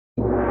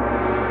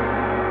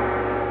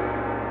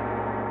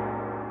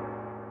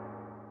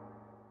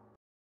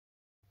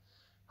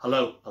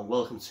Hello and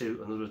welcome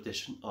to another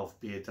edition of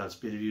Beer Dad's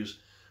Beer Reviews.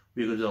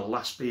 We're going to do the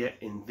last beer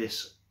in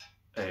this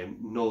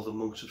Northern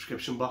Monk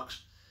subscription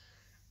box,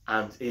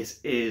 and it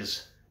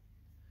is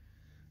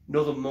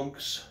Northern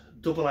Monk's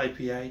double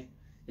IPA.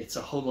 It's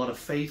a whole lot of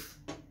faith.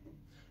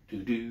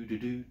 Do do do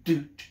do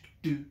do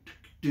do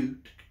do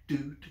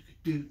do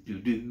do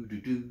do do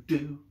do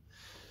do.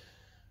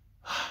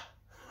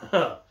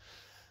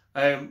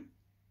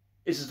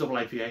 This is double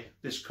IPA.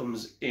 This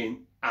comes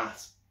in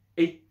at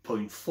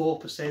 8.4%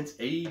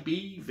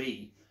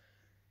 ABV.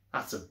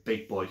 That's a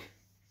big boy.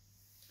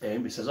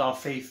 It says, our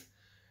faith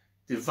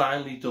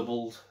divinely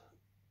doubled,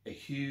 a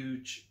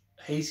huge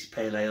hazy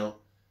pale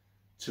ale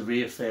to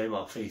reaffirm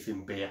our faith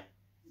in beer.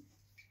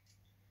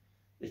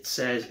 It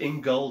says in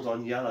gold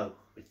on yellow.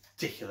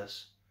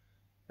 Ridiculous.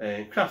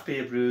 Craft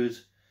beer brewed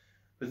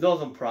with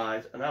northern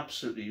pride and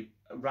absolutely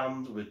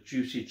rammed with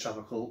juicy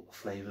tropical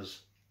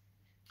flavours.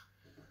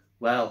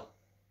 Well,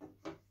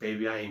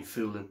 baby, I ain't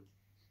fooling.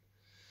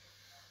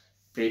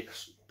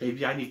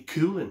 Baby, I need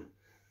cooling.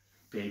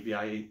 Baby,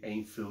 I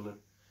ain't fooling.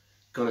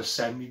 Gonna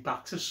send me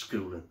back to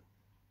schooling.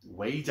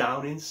 Way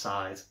down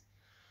inside.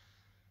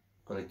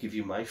 Gonna give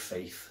you my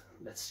faith.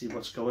 Let's see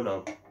what's going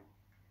on.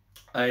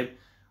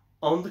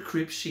 On the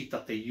crib sheet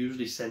that they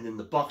usually send in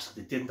the box,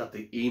 that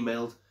they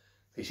emailed,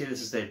 they say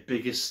this is their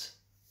biggest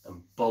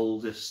and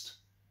boldest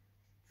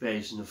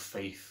version of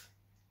faith.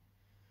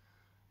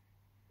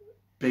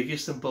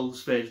 Biggest and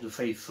boldest version of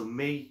faith for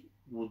me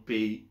would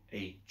be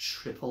a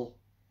triple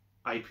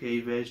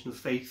IPA version of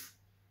faith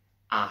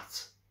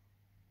at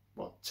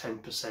what,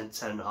 10%,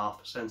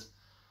 10.5%.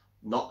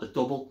 Not the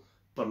double,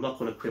 but I'm not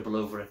going to quibble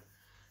over it.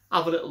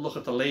 Have a little look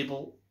at the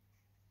label.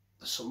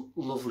 There's some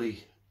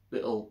lovely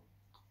little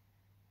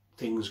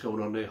things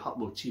going on there, hot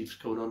motifs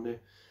going on there.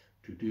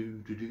 Do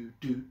do do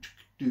do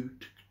do do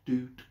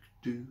do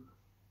do.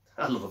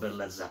 I love a bit of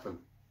Led Zeppelin.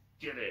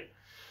 Get it.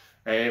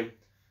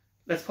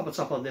 Let's pop a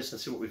top on this and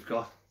see what we've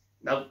got.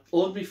 Now,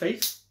 Ordinary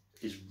Faith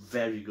is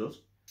very good.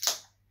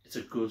 It's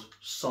a good,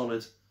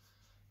 solid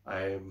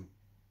pale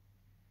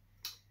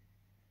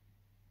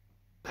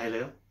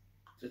ale.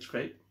 It's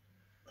great.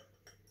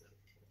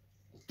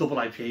 Double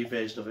IPA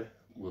version of it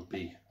would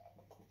be,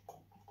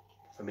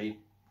 for me,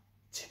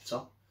 tip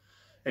top.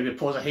 Maybe it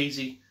pours a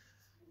hazy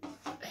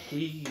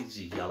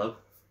yellow.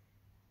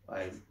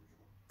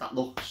 That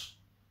looks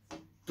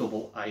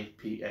double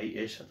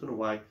IPA-ish. I don't know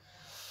why. I'm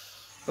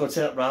going to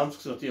turn it round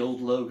because I've got the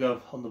old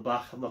logo on the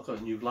back. I've not got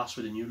a new glass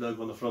with a new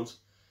logo on the front.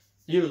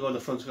 The new logo on the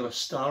front's got a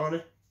star on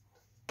it.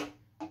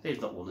 They've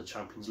not won the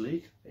Champions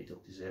League. They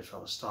don't deserve to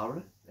have a star on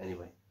it.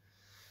 Anyway,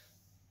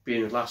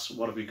 being a glass,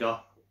 what have we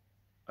got?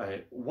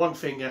 One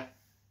finger,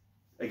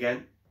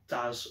 again,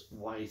 Daz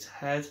White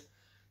Head.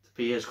 The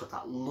beer's got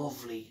that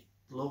lovely,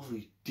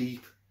 lovely,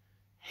 deep,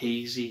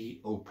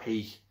 hazy,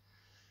 opaque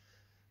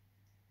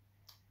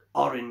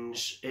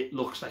orange. It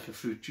looks like a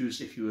fruit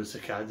juice if you were to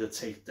kind of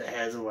take the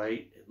head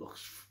away. It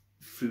looks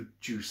fruit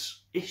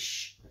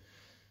juice-ish.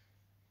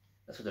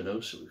 Let's get the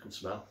nose so we can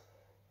smell.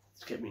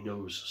 Let's get my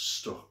nose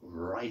stuck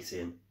right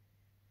in.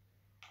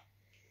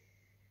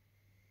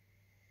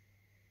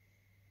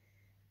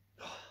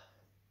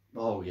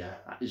 Oh yeah,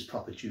 that is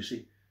proper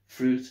juicy.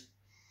 Fruit,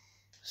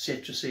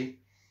 citrusy,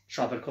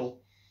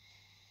 tropical,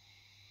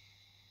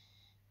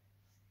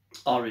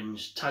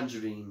 orange,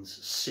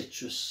 tangerines,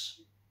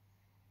 citrus,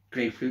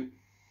 grapefruit,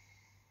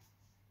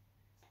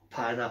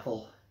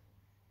 pineapple,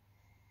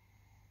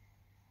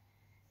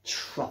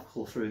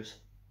 tropical fruit.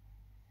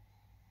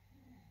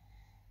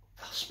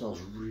 That smells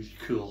really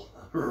cool.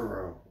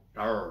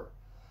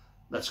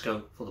 Let's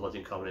go for the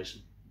wedding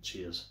combination.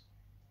 Cheers.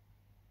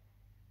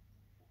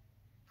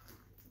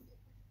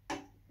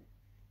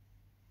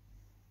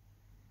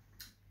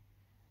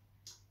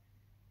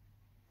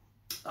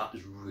 That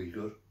is really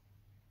good.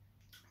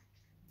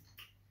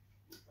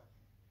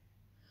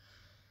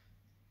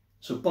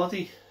 So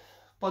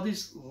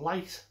body's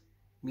light,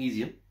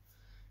 medium.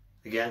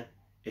 Again,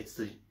 it's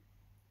the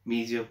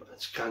medium.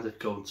 It's kind of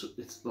going to,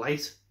 it's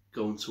light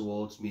going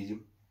towards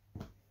medium.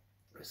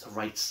 It's the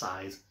right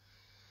side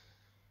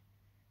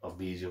of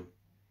medium.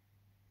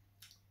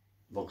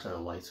 Wrong side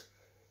of light,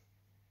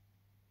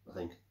 I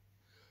think.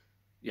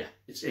 Yeah,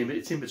 it's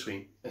in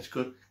between. It's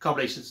good.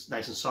 Combination's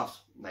nice and soft,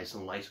 nice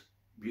and light,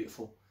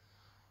 beautiful.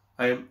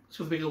 Let's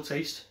go for a big old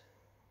taste.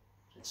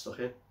 It's stuck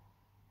in.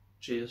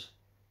 Cheers.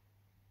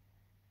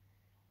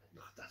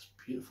 Look, that's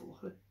beautiful.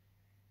 Look at it.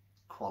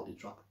 Quality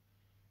drop.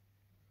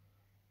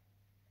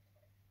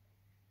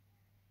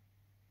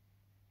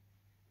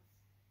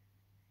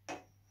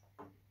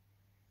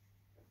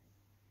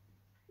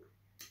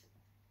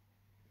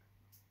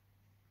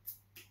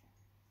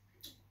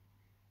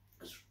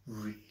 It's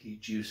really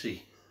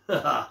juicy.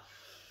 That's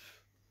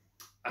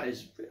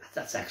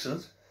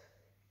excellent.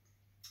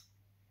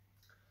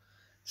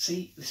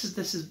 See, this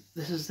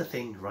is the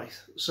thing, right?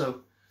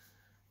 So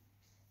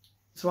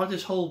throughout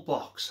this whole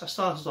box, I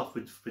started off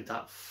with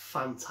that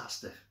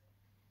fantastic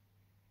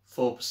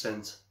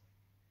 4%,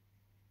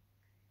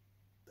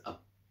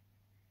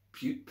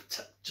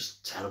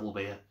 just terrible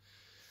beer.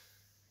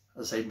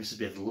 As I say, Mrs.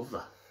 Beard will love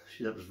that.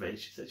 That was very.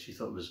 She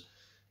thought it was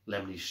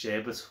lemony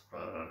sherbet.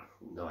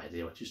 No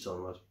idea what she's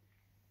talking about.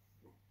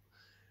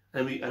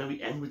 And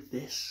we end with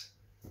this.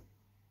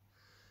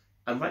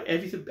 And right,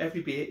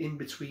 every beer in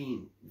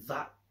between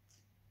that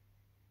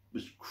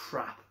was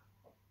crap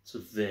to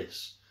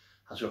this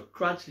has got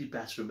gradually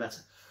better and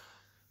better.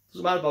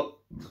 Doesn't matter about,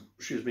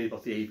 excuse me,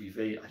 about the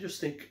ABV. I just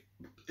think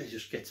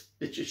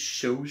it just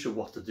shows you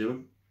what they're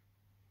doing.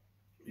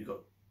 You've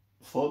got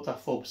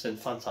that 4%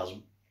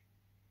 Phantasm.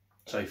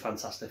 Sorry,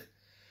 Fantastic.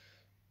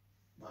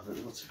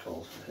 What's it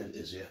called? It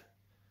is, yeah.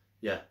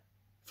 Yeah.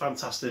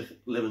 Fantastic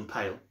Lemon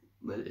Pale.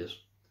 It is.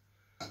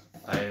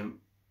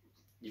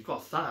 You've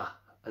got that,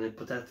 and then,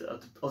 but then at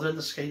the other end of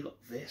the scale, you've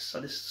got this,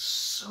 and it's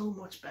so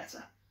much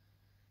better.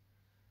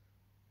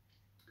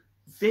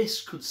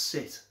 This could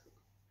sit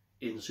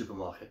in the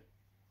supermarket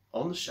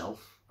on the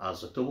shelf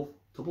as a double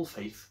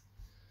Faith.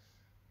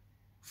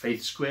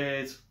 Faith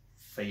squared,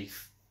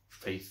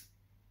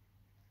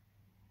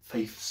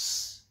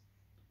 Faiths,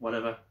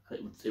 whatever,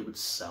 and it would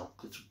sell.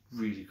 It's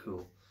really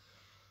cool.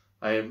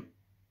 But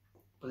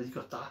then you've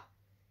got that.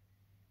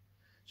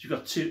 So you've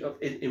got two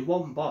in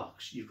one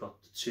box. You've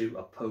got the two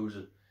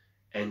opposing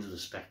ends of the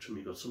spectrum.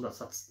 You've got something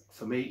that's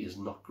for me is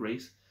not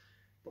great,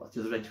 but at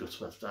the other end you've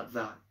got something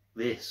that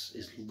this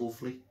is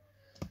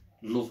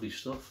lovely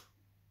stuff.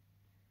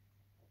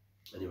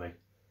 Anyway,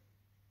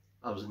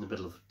 I was in the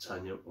middle of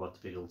telling you about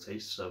the big old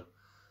taste, so.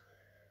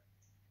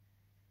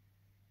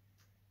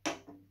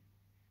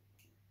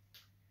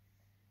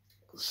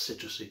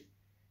 Citrusy,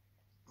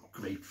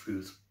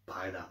 grapefruit,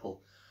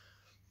 pineapple,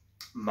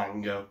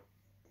 mango,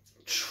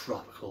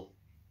 tropical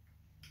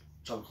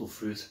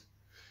fruit.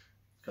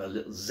 Got a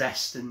little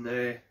zest in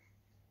there.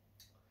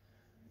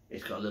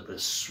 It's got a little bit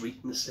of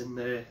sweetness in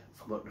there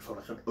from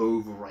like an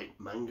overripe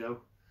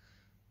mango,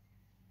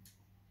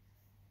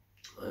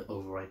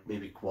 overripe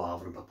maybe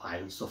guava and papaya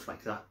and stuff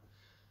like that.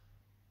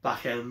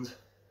 Back end,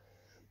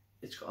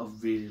 it's got a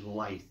really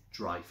light,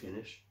 dry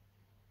finish.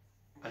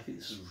 I think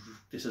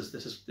this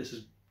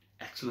is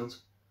excellent.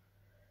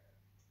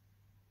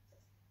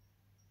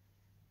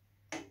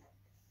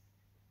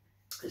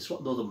 It's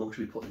what Northern Monk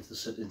should be put into the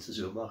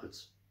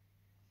supermarkets.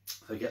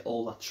 Forget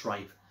all that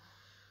tripe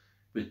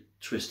with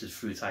twisted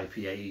fruit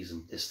IPAs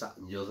and this, that,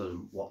 and the other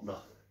and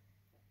whatnot.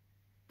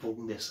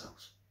 Bung this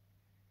out.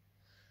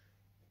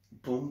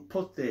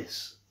 Put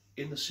this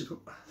in the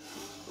supermarket.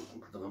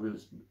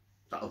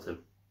 That'll do.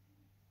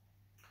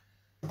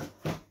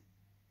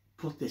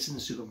 Put this in the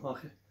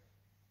supermarket.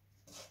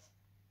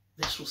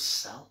 This will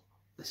sell.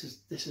 This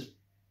is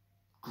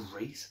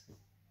great.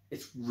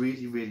 It's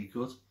really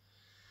good,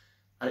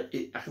 and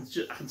I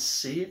can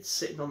see it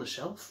sitting on the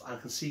shelf. And I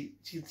can see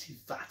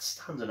that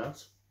standing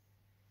out.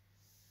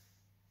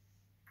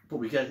 But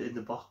we get it in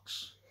the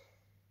box.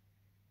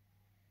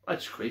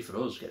 It's great for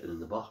us getting it in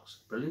the box.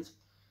 Brilliant.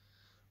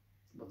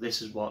 But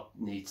this is what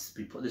needs to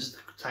be put. This is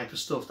the type of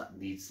stuff that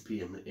needs to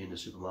be in the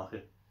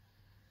supermarket,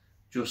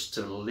 just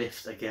to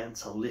lift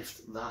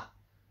that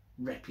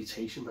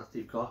reputation that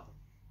they've got.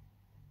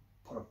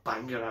 Put a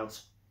banger out,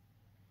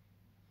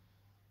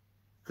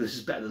 because this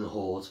is better than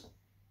Horde.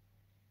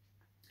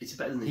 Is it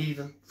better than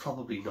Heathen?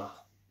 Probably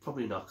not,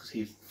 because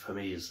Heathen for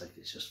me is like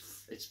it's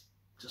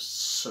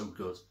just so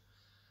good.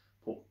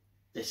 But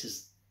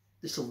this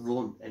will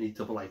run any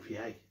double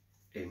IPA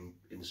in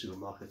the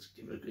supermarket.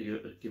 Give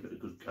it a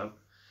good go.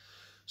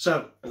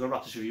 So I'm gonna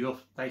wrap this review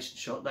up, nice and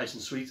short, nice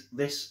and sweet.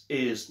 This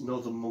is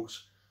Northern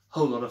Monk's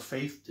Whole Lot of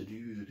Faith.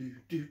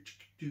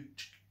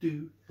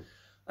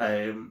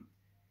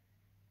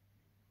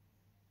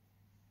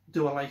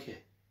 Do I like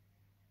it?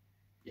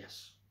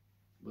 Yes.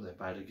 Will I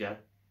buy it again?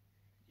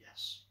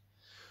 Yes.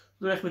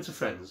 Would I recommend to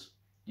friends?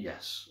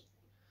 Yes.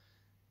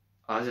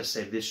 As I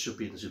say, this should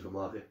be in the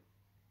supermarket,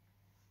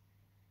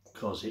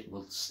 because it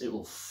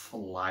will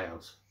fly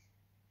out.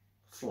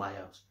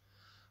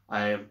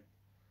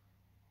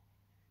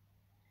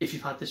 If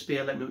you've had this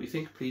beer, let me know what you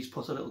think. Please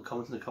put a little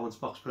comment in the comments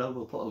box below.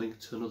 We'll put a link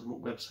to another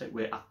website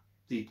where at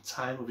the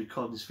time of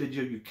recording this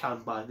video you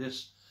can buy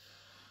this.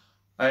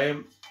 If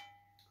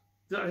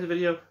you like the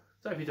video,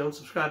 if you don't,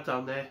 subscribe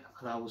down there,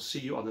 and I will see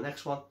you on the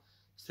next one.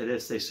 Stay there,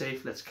 stay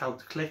safe. Let's count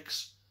the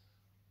clicks.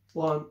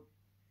 1,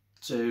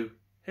 2,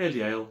 hail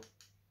the ale.